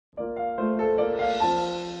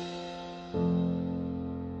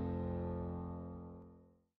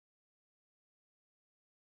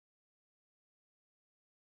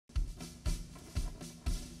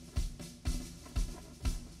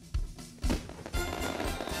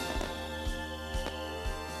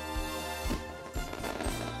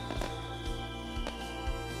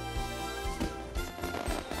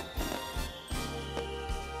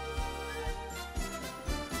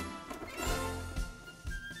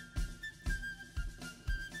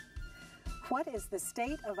What is the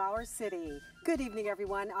state of our city? Good evening,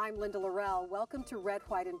 everyone. I'm Linda Laurel. Welcome to Red,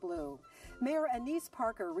 White, and Blue. Mayor Annise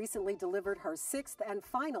Parker recently delivered her sixth and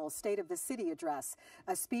final State of the City address,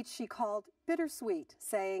 a speech she called bittersweet,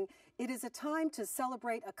 saying, "It is a time to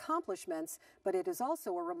celebrate accomplishments, but it is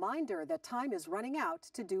also a reminder that time is running out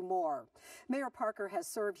to do more." Mayor Parker has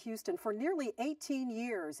served Houston for nearly 18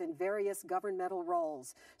 years in various governmental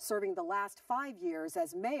roles, serving the last 5 years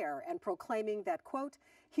as mayor and proclaiming that, quote,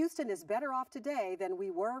 "Houston is better off today than we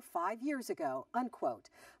were 5 years ago," unquote.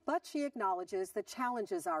 But she acknowledges the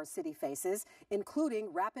challenges our city faces,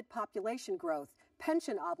 including rapid population growth,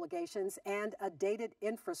 pension obligations, and a dated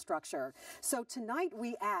infrastructure. So tonight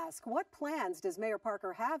we ask, what plans does Mayor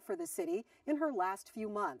Parker have for the city in her last few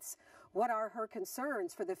months? What are her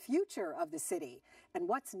concerns for the future of the city? And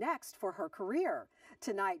what's next for her career?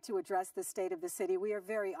 Tonight, to address the state of the city, we are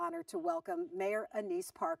very honored to welcome Mayor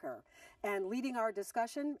Annise Parker. And leading our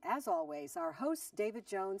discussion, as always, our hosts, David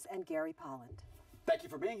Jones and Gary Polland. Thank you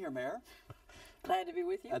for being here, Mayor. Glad to be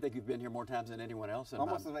with you. I think you've been here more times than anyone else. And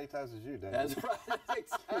almost as many times as you, David. That's right,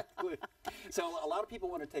 exactly. So a lot of people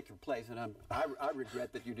want to take your place, and I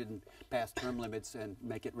regret that you didn't pass term limits and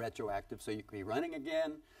make it retroactive so you could be running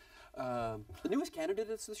again. The newest candidate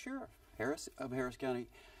is the sheriff, of Harris County,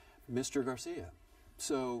 Mr. Garcia.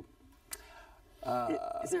 So,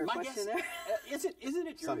 is there a question there? Is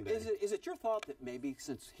it your thought that maybe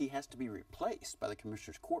since he has to be replaced by the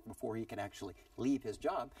Commissioner's Court before he can actually leave his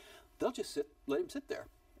job, they'll just let him sit there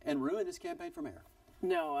and ruin his campaign for mayor?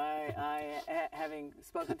 No, I having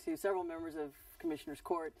spoken to several members of Commissioner's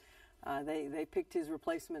Court, they picked his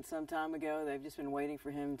replacement some time ago. They've just been waiting for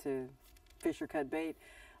him to fish or cut bait.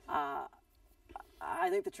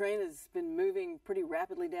 I think the train has been moving pretty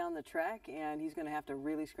rapidly down the track, and he's going to have to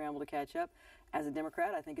really scramble to catch up. As a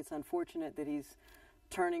Democrat, I think it's unfortunate that he's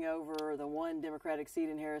turning over the one Democratic seat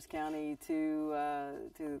in Harris County to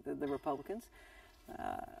the Republicans.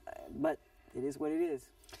 But it is what it is.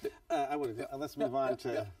 Let's move on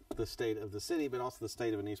to the state of the city, but also the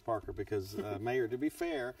state of Annise Parker, because Mayor, to be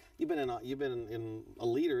fair, you've been a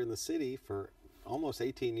leader in the city for almost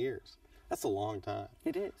 18 years. That's a long time.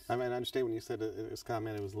 It is. I mean, I understand when you said this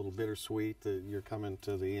comment, it was a little bittersweet that you're coming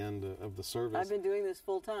to the end of the service. I've been doing this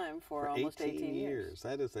full time for almost 18 years.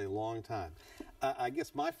 That is a long time. I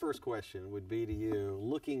guess my first question would be to you,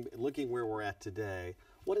 looking where we're at today,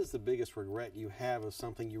 what is the biggest regret you have of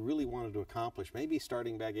something you really wanted to accomplish, maybe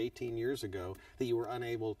starting back 18 years ago, that you were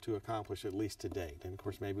unable to accomplish at least to date? And, of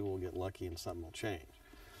course, maybe we'll get lucky and something will change.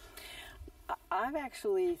 I've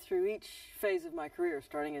actually, through each phase of my career,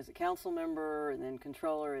 starting as a council member and then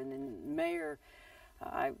controller and then mayor,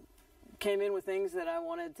 I came in with things that I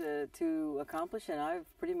wanted to accomplish, and I've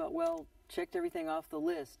pretty much checked everything off the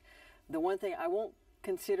list. The one thing, I won't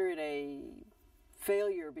consider it a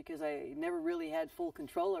failure because I never really had full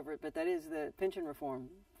control over it, but that is the pension reform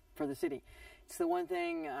for the city. It's the one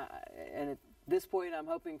thing, and at this point I'm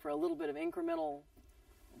hoping for a little bit of incremental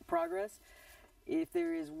progress. If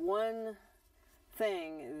there is one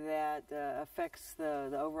thing that affects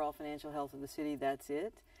the overall financial health of the city, that's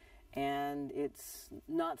it. And it's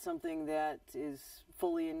not something that is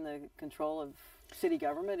fully in the control of city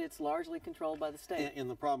government. It's largely controlled by the state. And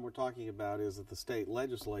the problem we're talking about is that the state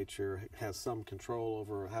legislature has some control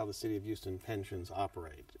over how the city of Houston pensions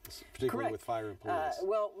operate, particularly Correct. with fire and police.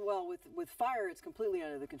 With fire, it's completely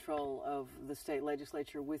under the control of the state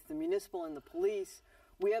legislature. With the municipal and the police,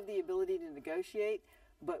 we have the ability to negotiate,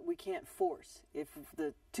 but we can't force. If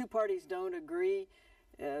the two parties don't agree,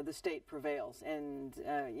 the state prevails, and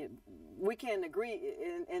we can agree.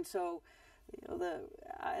 And so,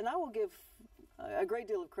 and I will give a great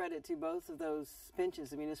deal of credit to both of those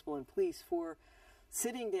pensions, the municipal and police, for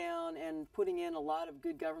sitting down and putting in a lot of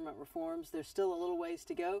good government reforms. There's still a little ways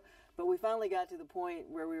to go, but we finally got to the point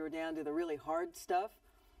where we were down to the really hard stuff.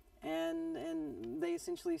 And they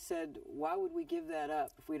essentially said, why would we give that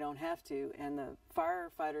up if we don't have to? And the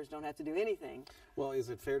firefighters don't have to do anything. Well, is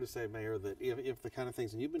it fair to say, Mayor, that if the kind of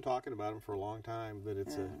things, and you've been talking about them for a long time, that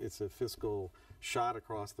it's a fiscal shot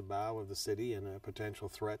across the bow of the city and a potential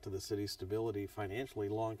threat to the city's stability financially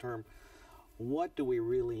long term, what do we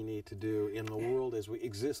really need to do in the world as we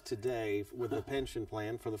exist today with a pension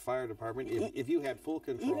plan for the fire department if you had full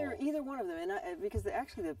control? Either one of them, and because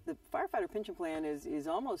actually the firefighter pension plan is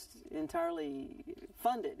almost entirely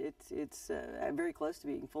funded. It's very close to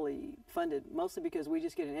being fully funded, mostly because we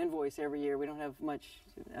just get an invoice every year. We don't have much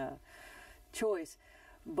choice.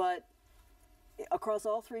 But across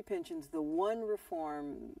all three pensions, the one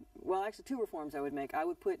reform, well, actually two reforms I would make. I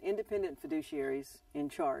would put independent fiduciaries in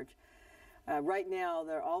charge. Right now,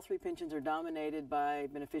 all three pensions are dominated by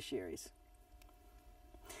beneficiaries.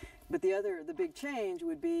 But the big change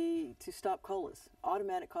would be to stop COLAs,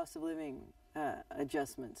 automatic cost of living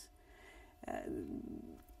adjustments.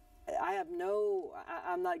 I'm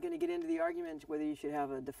not going to get into the argument whether you should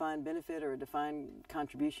have a defined benefit or a defined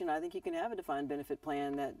contribution. I think you can have a defined benefit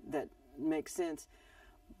plan that makes sense,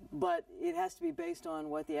 but it has to be based on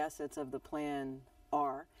what the assets of the plan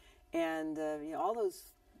are. And all those,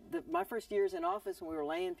 my first years in office when we were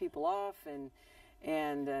laying people off and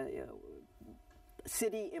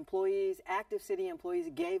city employees, active city employees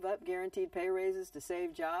gave up guaranteed pay raises to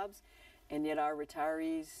save jobs, and yet our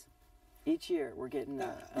retirees each year we're getting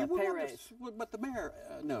a pay raise. But the mayor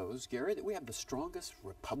knows, Gary, that we have the strongest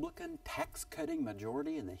Republican tax-cutting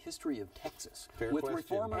majority in the history of Texas. Fair with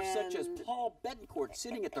question. Reformers such as Paul Betancourt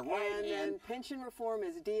sitting at the right end. And pension reform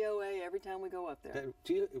is DOA every time we go up there.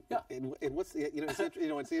 And what's the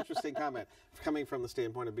it's the interesting comment coming from the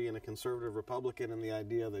standpoint of being a conservative Republican and the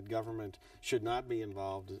idea that government should not be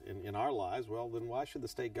involved in our lives. Well, then why should the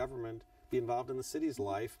state government be involved in the city's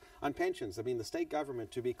life on pensions? I mean, the state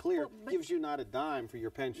government, to be clear, gives you not a dime for your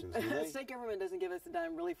pensions, do they? The state government doesn't give us a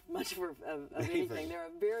dime really much of anything. There are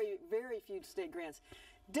very, very few state grants.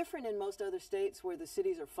 Different in most other states where the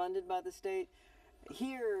cities are funded by the state.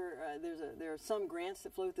 Here, there are some grants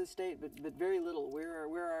that flow through the state, but very little. We're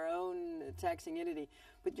our own taxing entity.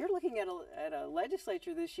 But you're looking at a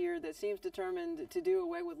legislature this year that seems determined to do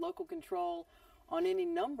away with local control on any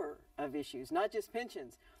number of issues, not just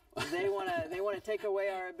pensions. They want to take away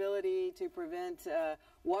our ability to prevent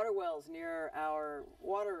water wells near our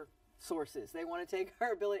water sources. They want to take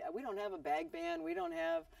our ability. We don't have a bag ban. We don't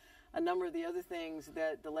have a number of the other things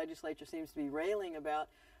that the legislature seems to be railing about.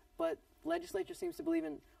 But legislature seems to believe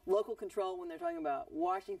in local control when they're talking about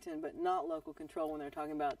Washington, but not local control when they're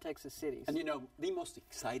talking about Texas cities. And the most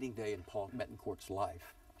exciting day in Paul Betancourt's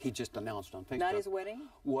life, he just announced on Facebook. Not his wedding?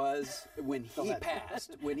 Was when he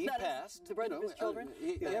passed. When he passed. The birth of his children?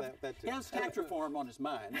 He has tax reform on his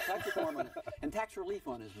mind, and tax relief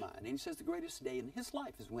on his mind. And he says the greatest day in his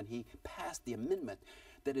life is when he passed the amendment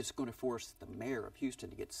that is going to force the mayor of Houston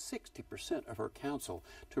to get 60% of her council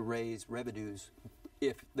to raise revenues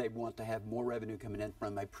if they want to have more revenue coming in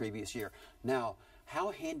from a previous year. Now, how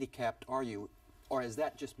handicapped are you, or is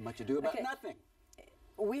that just much ado about nothing?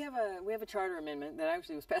 We have a charter amendment that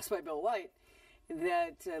actually was passed by Bill White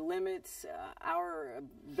that limits our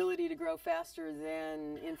ability to grow faster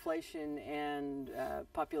than inflation and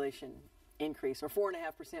population increase, or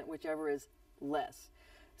 4.5%, whichever is less.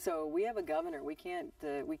 So we have a governor. We can't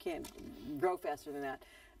grow faster than that.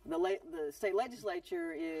 The state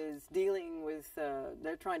legislature is dealing with.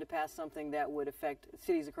 They're trying to pass something that would affect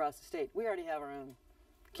cities across the state. We already have our own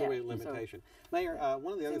limitation. Mayor,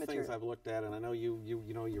 one of the other things I've looked at, and I know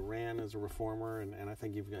you ran as a reformer, and I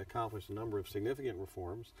think you've accomplished a number of significant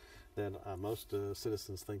reforms that most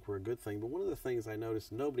citizens think were a good thing. But one of the things I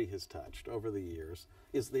noticed nobody has touched over the years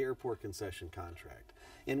is the airport concession contract.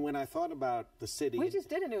 And when I thought about the city, we just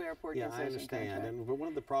did a new airport concession contract. Yeah, I understand. But one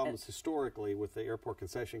of the problems historically with the airport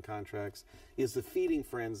concession contracts is the feeding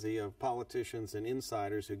frenzy of politicians and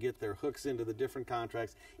insiders who get their hooks into the different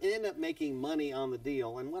contracts and end up making money on the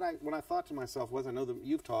deal. And what I thought to myself was, I know that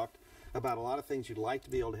you've talked about a lot of things you'd like to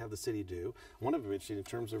be able to have the city do, one of which in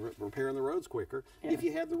terms of repairing the roads quicker, if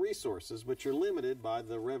you had the resources, but you're limited by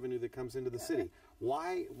the revenue that comes into the city.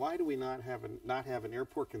 Why do we not have an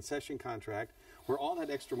airport concession contract where all that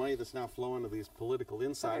extra money that's now flowing to these political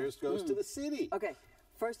insiders goes to the city? Okay.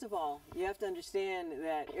 First of all, you have to understand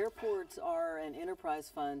that airports are an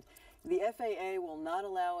enterprise fund. The FAA will not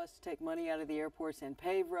allow us to take money out of the airports and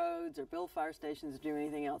pave roads or build fire stations or do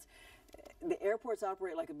anything else. The airports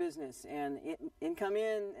operate like a business, and income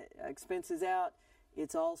in, expenses out,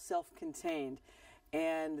 it's all self-contained.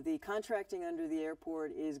 And the contracting under the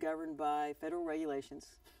airport is governed by federal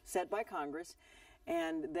regulations set by Congress,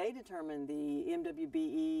 and they determine the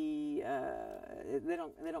MWBE.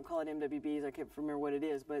 They don't call it MWBEs. I can't remember what it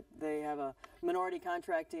is, but they have a minority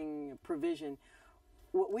contracting provision.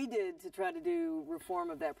 What we did to try to do reform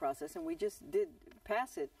of that process, and we just did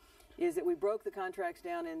pass it, is that we broke the contracts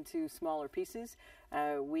down into smaller pieces.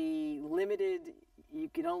 We limited. You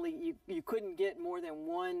couldn't get more than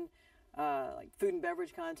one like food and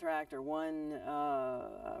beverage contract or one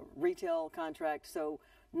retail contract. So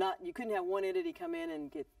you couldn't have one entity come in and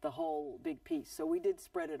get the whole big piece. So we did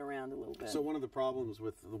spread it around a little bit. So one of the problems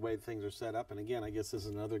with the way things are set up, and again, I guess this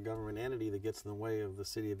is another government entity that gets in the way of the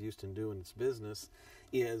city of Houston doing its business,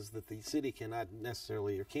 is that the city cannot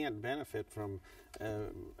necessarily or can't benefit from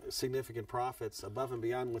significant profits above and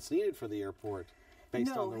beyond what's needed for the airport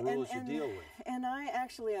based on the rules you deal with. And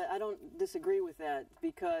I don't disagree with that,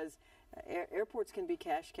 because airports can be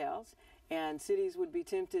cash cows, and cities would be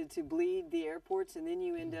tempted to bleed the airports, and then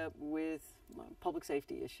you end up with public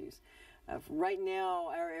safety issues. Right now,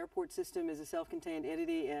 our airport system is a self-contained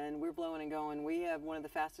entity, and we're blowing and going. We have one of the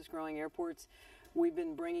fastest growing airports. We've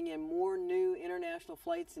been bringing in more new international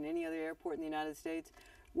flights than any other airport in the United States.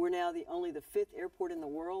 We're now only the 5th airport in the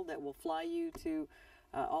world that will fly you to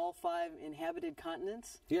all 5 inhabited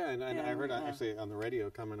continents. Yeah, and I heard actually on the radio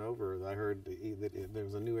coming over, I heard that there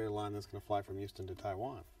was a new airline that's going to fly from Houston to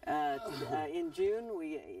Taiwan. In June,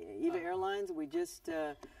 EVA Airlines, we just,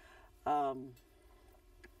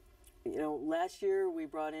 last year we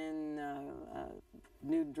brought in a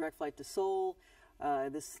new direct flight to Seoul.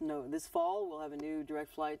 This fall we'll have a new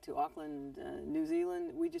direct flight to Auckland, New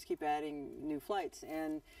Zealand. We just keep adding new flights,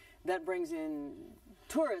 and that brings in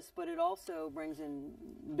tourists, but it also brings in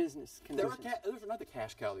business conditions. There's another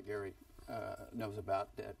cash cow that Gary knows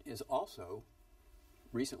about that is also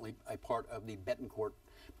recently a part of the Betancourt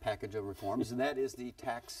package of reforms, and that is the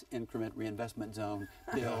tax increment reinvestment zone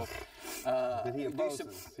bill. That he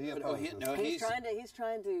opposes. He's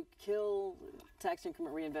trying to kill tax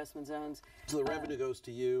increment reinvestment zones. So the revenue goes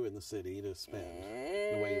to you and the city to spend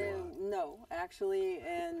the way you want. No, actually,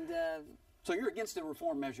 and so you're against the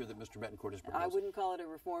reform measure that Mr. Betancourt has proposed? I wouldn't call it a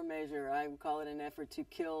reform measure. I would call it an effort to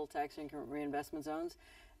kill tax increment reinvestment zones.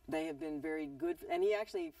 They have been very good, and he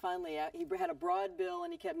actually finally he had a broad bill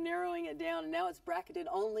and he kept narrowing it down, and now it's bracketed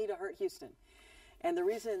only to hurt Houston. And the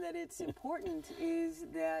reason that it's important is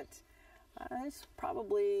that it's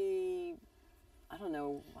probably, I don't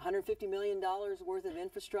know, $150 million worth of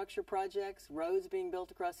infrastructure projects, roads being built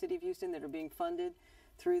across the city of Houston that are being funded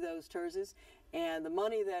through those TERSs. And the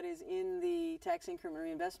money that is in the tax increment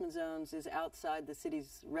reinvestment zones is outside the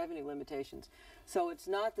city's revenue limitations. So it's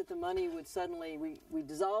not that the money would suddenly, we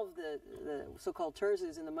dissolve the so-called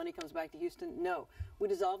TERSs and the money comes back to Houston. No, we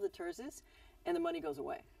dissolve the TERSs and the money goes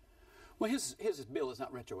away. Well, his bill is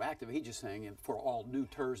not retroactive. He's just saying for all new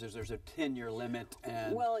TERSs, there's a 10-year limit.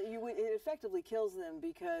 And well, it effectively kills them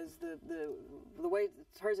because the way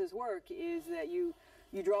TERSs work is that you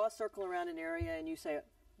draw a circle around an area and you say,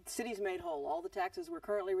 the city's made whole. All the taxes we're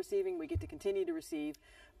currently receiving, we get to continue to receive,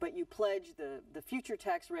 but you pledge the future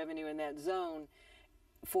tax revenue in that zone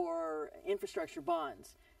for infrastructure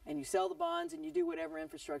bonds. And you sell the bonds and you do whatever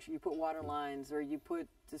infrastructure. You put water lines or you put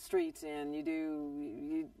the streets in, you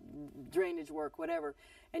do drainage work, whatever,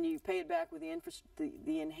 and you pay it back with you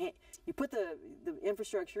put the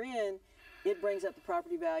infrastructure in, it brings up the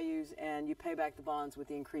property values, and you pay back the bonds with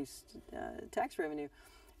the increased tax revenue.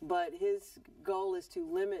 But his goal is to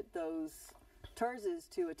limit those TERSs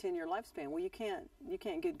to a 10-year lifespan. Well, you can't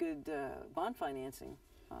get good bond financing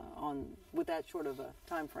with that short of a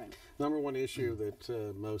time frame. Number one issue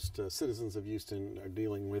that most citizens of Houston are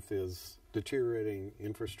dealing with is deteriorating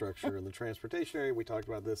infrastructure in the transportation area. We talked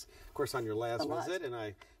about this, of course, on your last visit, and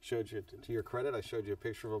I showed you, to your credit, I showed you a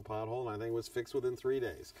picture of a pothole, and I think it was fixed within 3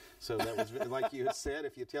 days. So that was, like you had said,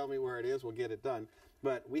 if you tell me where it is, we'll get it done.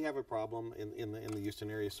 But we have a problem in the Houston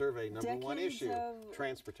area survey. Number one issue,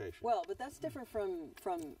 transportation. Well, but that's different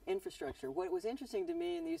from infrastructure. What was interesting to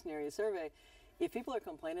me in the Houston area survey, if people are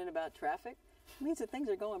complaining about traffic, it means that things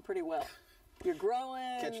are going pretty well. You're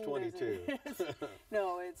growing. Catch-22.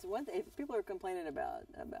 No, it's one thing. If people are complaining about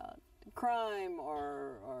crime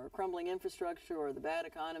or crumbling infrastructure or the bad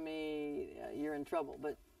economy, you're in trouble.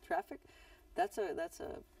 But traffic, that's a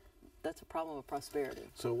problem of prosperity.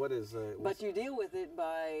 So what is? But you deal with it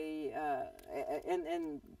by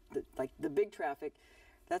like the big traffic.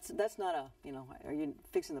 That's not a, are you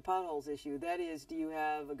fixing the potholes issue? That is, do you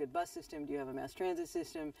have a good bus system? Do you have a mass transit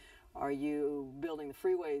system? Are you building the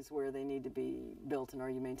freeways where they need to be built, and are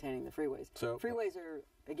you maintaining the freeways? So freeways are,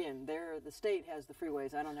 again, the state has the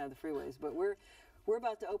freeways. I don't have the freeways, but we're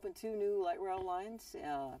about to open 2 new light rail lines.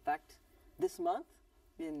 In fact, this month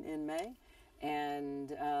in May,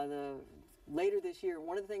 and later this year.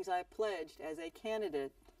 One of the things I pledged as a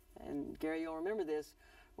candidate, and Gary, you'll remember this,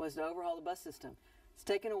 was to overhaul the bus system. It's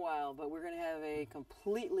taken a while, but we're going to have a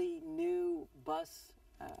completely new bus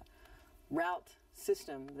route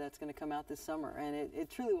system that's going to come out this summer, and it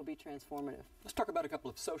truly will be transformative. Let's talk about a couple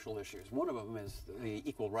of social issues. One of them is the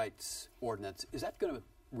Equal Rights Ordinance. Is that going to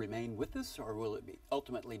remain with us, or will it be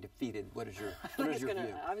ultimately defeated? What is your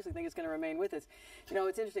view? I obviously think it's going to remain with us.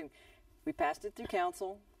 It's interesting. We passed it through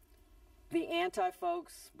council. The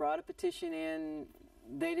anti-folks brought a petition in.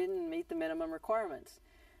 They didn't meet the minimum requirements.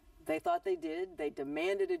 They thought they did. They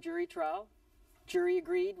demanded a jury trial. Jury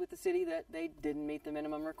agreed with the city that they didn't meet the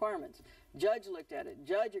minimum requirements. Judge looked at it.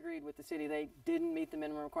 Judge agreed with the city they didn't meet the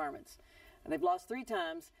minimum requirements. And they've lost 3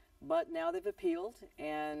 times, but now they've appealed,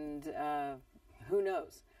 and who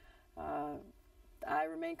knows? I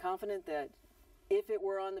remain confident that if it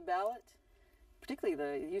were on the ballot, particularly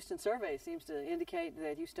the Houston survey seems to indicate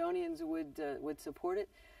that Houstonians would support it.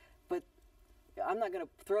 But I'm not going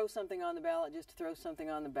to throw something on the ballot just to throw something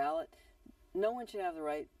on the ballot. No one should have the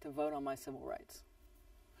right to vote on my civil rights.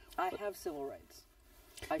 I have civil rights.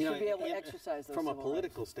 I should be able to exercise those from a civil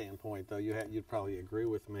political rights. standpoint, though, you'd probably agree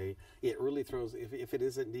with me. It really throws, if it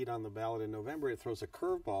is indeed on the ballot in November, it throws a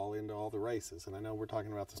curveball into all the races. And I know we're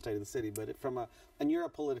talking about the state of the city, but and you're a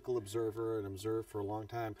political observer and observed for a long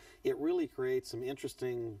time. It really creates some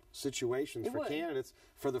interesting situations for candidates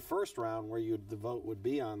for the first round, where the vote would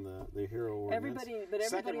be on the hero ordinance.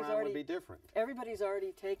 Second round would be different. Everybody's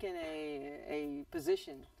already taken a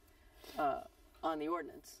position on the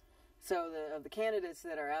ordinance. So of the candidates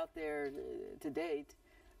that are out there to date,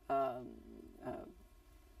 you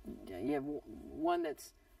have one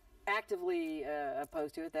that's actively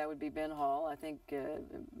opposed to it. That would be Ben Hall. I think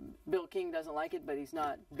Bill King doesn't like it, but he's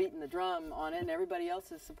not beating the drum on it, and everybody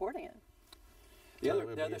else is supporting it. The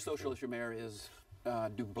other social issue, Mayor, is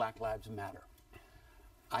do Black Lives Matter?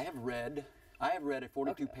 I have read a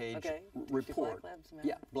 42-page report. Black Lives Matter?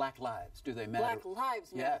 Yeah, Black Lives. Do they matter? Black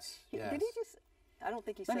Lives Matter. Yes. Did he just? I don't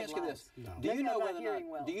think he said Let me ask you lives. this: No. Do you know whether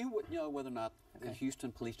or not the Okay.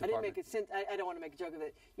 Houston Police I Department? didn't make it sense. I don't want to make a joke of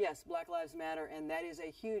it. Yes, Black Lives Matter, and that is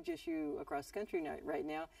a huge issue across the country right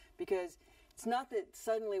now, because it's not that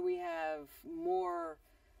suddenly we have more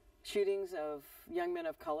shootings of young men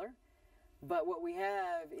of color, but what we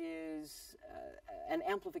have is an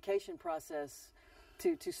amplification process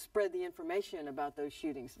to spread the information about those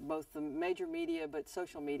shootings, both the major media but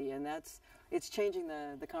social media, and it's changing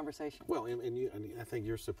the conversation. Well, and I think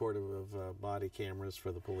you're supportive of body cameras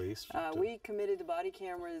for the police. We committed to body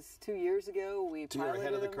cameras 2 years ago. We So you're piloted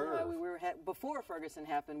ahead of the them. curve. We were before Ferguson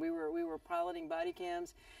happened. We were piloting body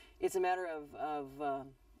cams. It's a matter of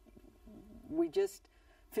we just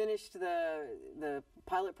finished the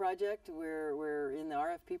pilot project. We're in the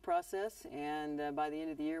RFP process, and by the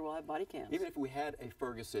end of the year, we'll have body cams. Even if we had a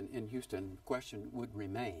Ferguson in Houston, the question would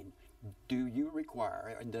remain: do you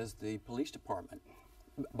require, and does the police department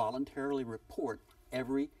voluntarily report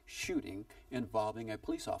every shooting involving a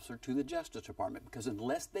police officer to the Justice Department? Because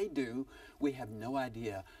unless they do, we have no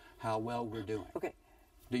idea how well we're doing. Okay.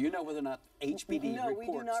 Do you know whether or not HPD No, reports?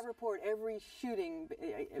 we do not report every shooting,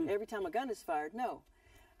 every time a gun is fired, no.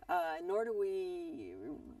 Nor do we,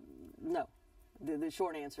 no, the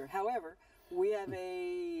short answer. However, we have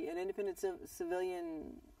an independent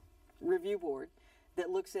civilian review board that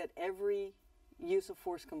looks at every use of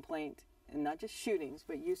force complaint, and not just shootings,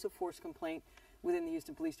 but use of force complaint within the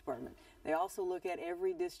Houston Police Department. They also look at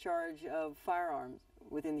every discharge of firearms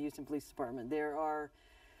within the Houston Police Department. There are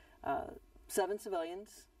 7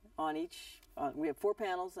 civilians on each. We have 4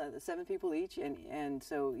 panels, 7 people each, and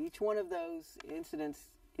so each one of those incidents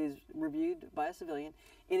is reviewed by a civilian,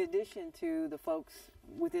 in addition to the folks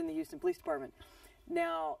within the Houston Police Department.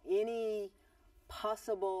 Now, any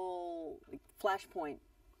possible flashpoint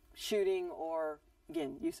shooting or,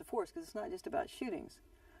 again, use of force, because it's not just about shootings.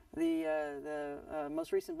 The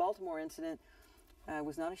most recent Baltimore incident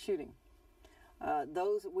was not a shooting.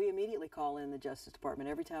 Those we immediately call in the Justice Department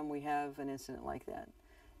every time we have an incident like that.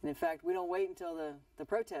 And in fact, we don't wait until the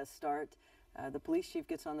protests start. The police chief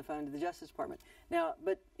gets on the phone to the Justice Department. Now,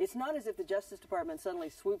 but it's not as if the Justice Department suddenly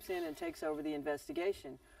swoops in and takes over the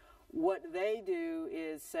investigation. What they do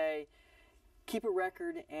is say, keep a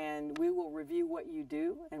record and we will review what you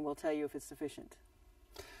do and we'll tell you if it's sufficient.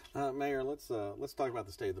 Mayor, let's talk about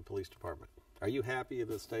the state of the police department. Are you happy with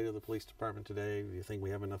the state of the police department today? Do you think we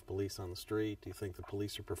have enough police on the street? Do you think the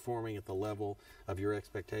police are performing at the level of your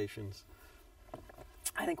expectations?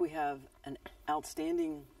 I think we have an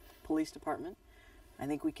outstanding police department. I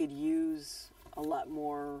think we could use a lot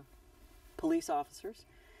more police officers.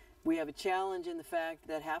 We have a challenge in the fact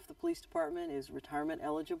that half the police department is retirement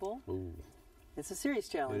eligible. Ooh. It's a serious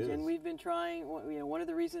challenge, and we've been trying. One of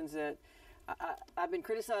the reasons that I've been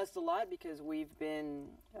criticized a lot because we've been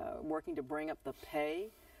working to bring up the pay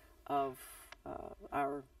of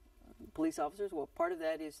our police officers. Well, part of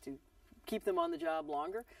that is to keep them on the job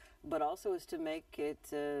longer, but also is to make it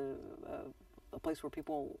a place where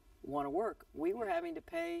people want to work. We were having to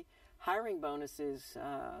pay hiring bonuses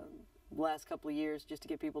the last couple of years just to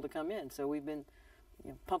get people to come in, so we've been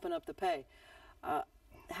pumping up the pay.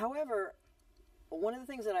 However, one of the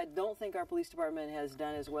things that I don't think our police department has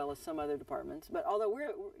done as well as some other departments, but although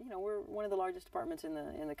we're one of the largest departments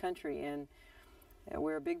in the country, and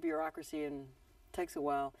we're a big bureaucracy and it takes a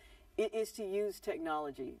while, it is to use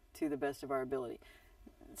technology to the best of our ability.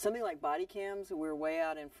 Something like body cams, we're way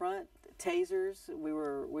out in front. Tasers, we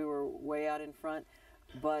were way out in front.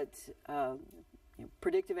 but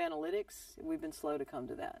predictive analytics, we've been slow to come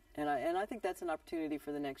to that, and I think that's an opportunity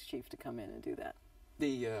for the next chief to come in and do that.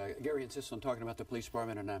 Gary insists on talking about the police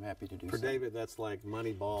department, and I'm happy to do so. For David, that's like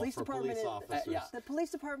Moneyball for police officers. Yeah. The police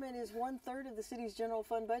department is 1/3 of the city's general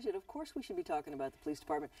fund budget. Of course we should be talking about the police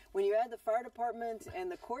department. When you add the fire department and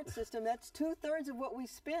the court system, that's 2/3 of what we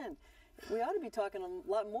spend. We ought to be talking a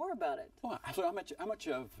lot more about it. Well, so how much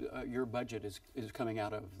of your budget is coming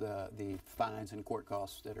out of the fines and court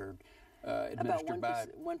costs that are administered about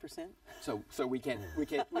by 1%. So we can't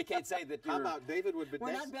say that you're. How about David would be?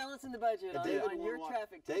 We're not balancing the budget on your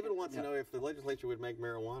traffic ticket. David wants to know if the legislature would make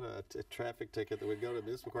marijuana a traffic ticket that would go to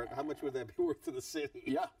municipal court. How much would that be worth to the city?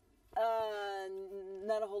 Yeah.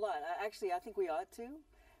 Not a whole lot. Actually, I think we ought to.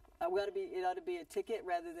 It ought to be a ticket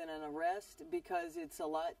rather than an arrest because it's a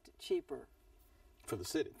lot cheaper. For the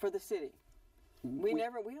city. For the city. We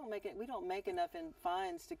don't make enough in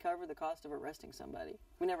fines to cover the cost of arresting somebody.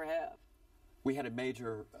 We never have. We had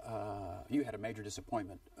you had a major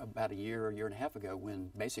disappointment about a year and a half ago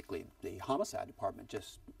when basically the homicide department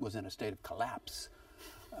just was in a state of collapse.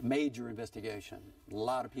 A major investigation. A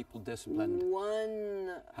lot of people disciplined.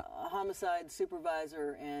 One homicide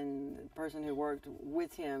supervisor and the person who worked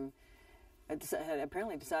with him had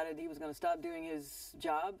apparently decided he was going to stop doing his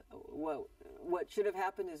job. What should have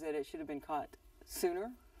happened is that it should have been caught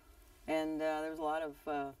sooner, and there was a lot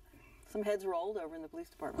of some heads rolled over in the police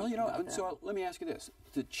department. Well, so let me ask you this: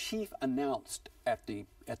 the chief announced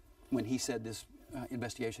when he said this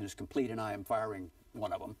investigation is complete and I am firing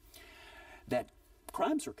one of them, that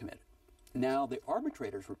crimes were committed. Now the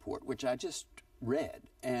arbitrator's report, which I just read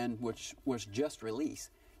and which was just released,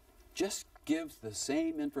 just gives the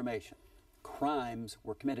same information. Crimes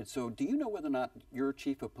were committed. So do you know whether or not your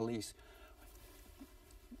chief of police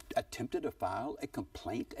attempted to file a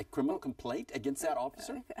criminal complaint against that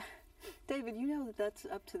officer? David, you know that's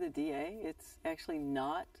up to the DA. It's actually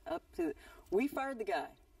not up to. We fired the guy,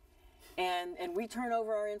 and we turn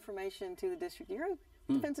over our information to the district. You're a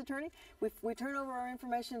defense attorney. We turn over our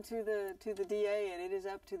information to the DA, and it is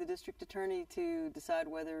up to the district attorney to decide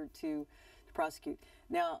whether to prosecute.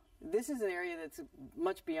 Now, this is an area that's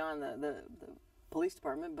much beyond the police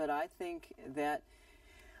department, but I think that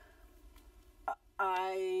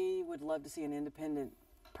I would love to see an independent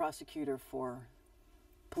prosecutor for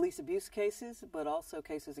police abuse cases, but also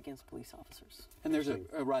cases against police officers. And there's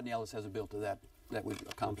Rodney Ellis has a bill to that would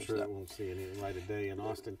accomplish I'm sure that. It won't see any light of day in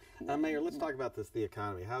Austin. Mayor, let's talk about the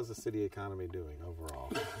economy. How's the city economy doing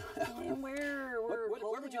overall? And where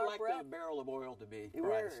would you like the barrel of oil to be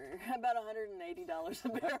priced? We're about $180 a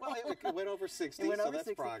barrel. Well, it went over 60, so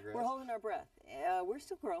that's progress. We're holding our breath. We're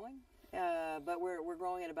still growing, but we're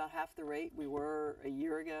growing at about half the rate we were a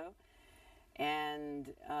year ago.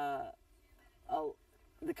 And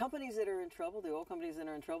the companies that are in trouble, the oil companies that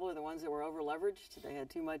are in trouble, are the ones that were over-leveraged. They had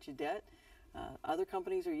too much debt. Other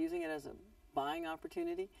companies are using it as a buying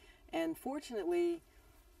opportunity. And fortunately,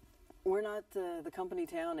 we're not the company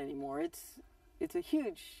town anymore. It's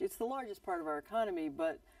the largest part of our economy,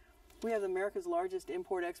 but we have America's largest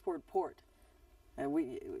import-export port. And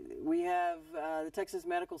we have the Texas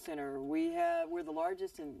Medical Center. We're the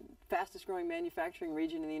largest and fastest growing manufacturing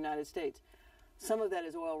region in the United States. Some of that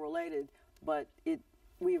is oil related, but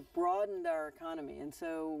we've broadened our economy, and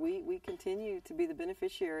so we continue to be the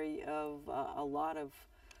beneficiary of a lot of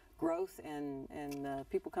growth and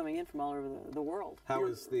people coming in from all over the world. How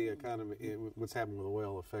has the economy, what's happened with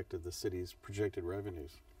oil, affected the city's projected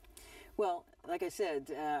revenues? Well, like I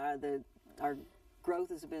said, our growth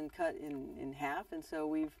has been cut in half, and so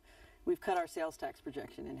we've cut our sales tax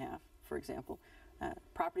projection in half, for example.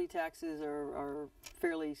 Property taxes are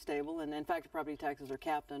fairly stable, and in fact, property taxes are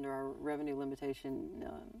capped under our revenue limitation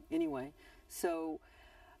anyway. So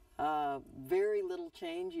very little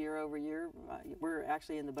change year over year. We're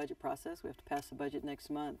actually in the budget process. We have to pass the budget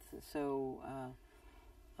next month. So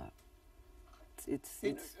it's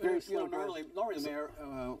very slow. Normally, Mayor,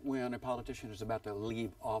 when a politician is about to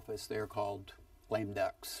leave office, they're called lame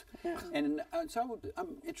ducks. Yeah. And so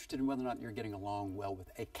I'm interested in whether or not you're getting along well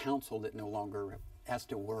with a council that no longer has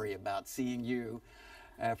to worry about seeing you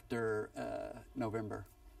after November.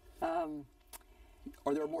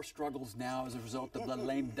 Are there more struggles now as a result of the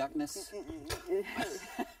lame duckness?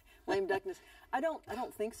 Lame duckness. I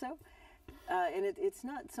don't think so. And it's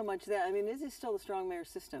not so much that. I mean, this is still a strong mayor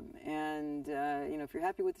system. And, if you're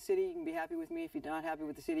happy with the city, you can be happy with me. If you're not happy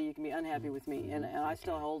with the city, you can be unhappy with me. And I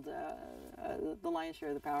still hold the lion's share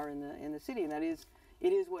of the power in the city. And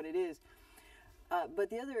it is what it is. But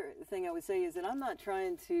the other thing I would say is that I'm not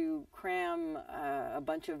trying to cram a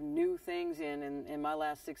bunch of new things in my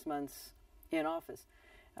last 6 months in office.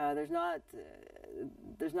 There's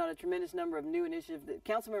not a tremendous number of new initiatives.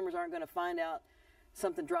 Council members aren't going to find out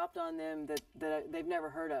something dropped on them that they've never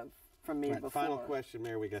heard of from me before. Final question,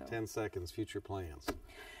 Mayor. We got 10 seconds. Future plans.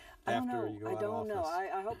 I don't know. After you go out of office.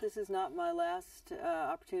 I hope this is not my last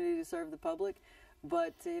opportunity to serve the public.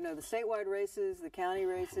 But, you know, the statewide races, the county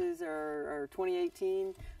races are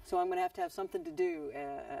 2018, so I'm going to have something to do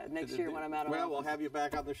next year when I'm out of office. Well, we'll have you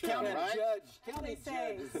back on the show, County right? judge. County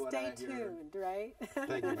Say, judge is what stay I hear. tuned, right?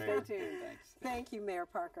 Thank you, Mayor. Stay tuned. Thanks. Thank you, Mayor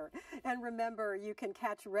Parker. And remember, you can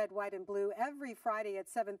catch Red, White, and Blue every Friday at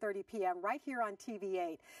 7:30 p.m. right here on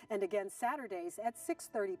TV8, and again Saturdays at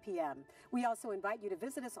 6:30 p.m. We also invite you to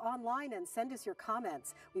visit us online and send us your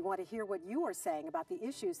comments. We want to hear what you are saying about the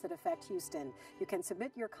issues that affect Houston. You can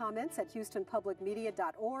submit your comments at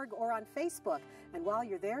HoustonPublicMedia.org or on Facebook. And while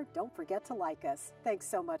you're there, don't forget to like us. Thanks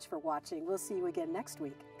so much for watching. We'll see you again next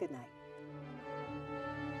week. Good night.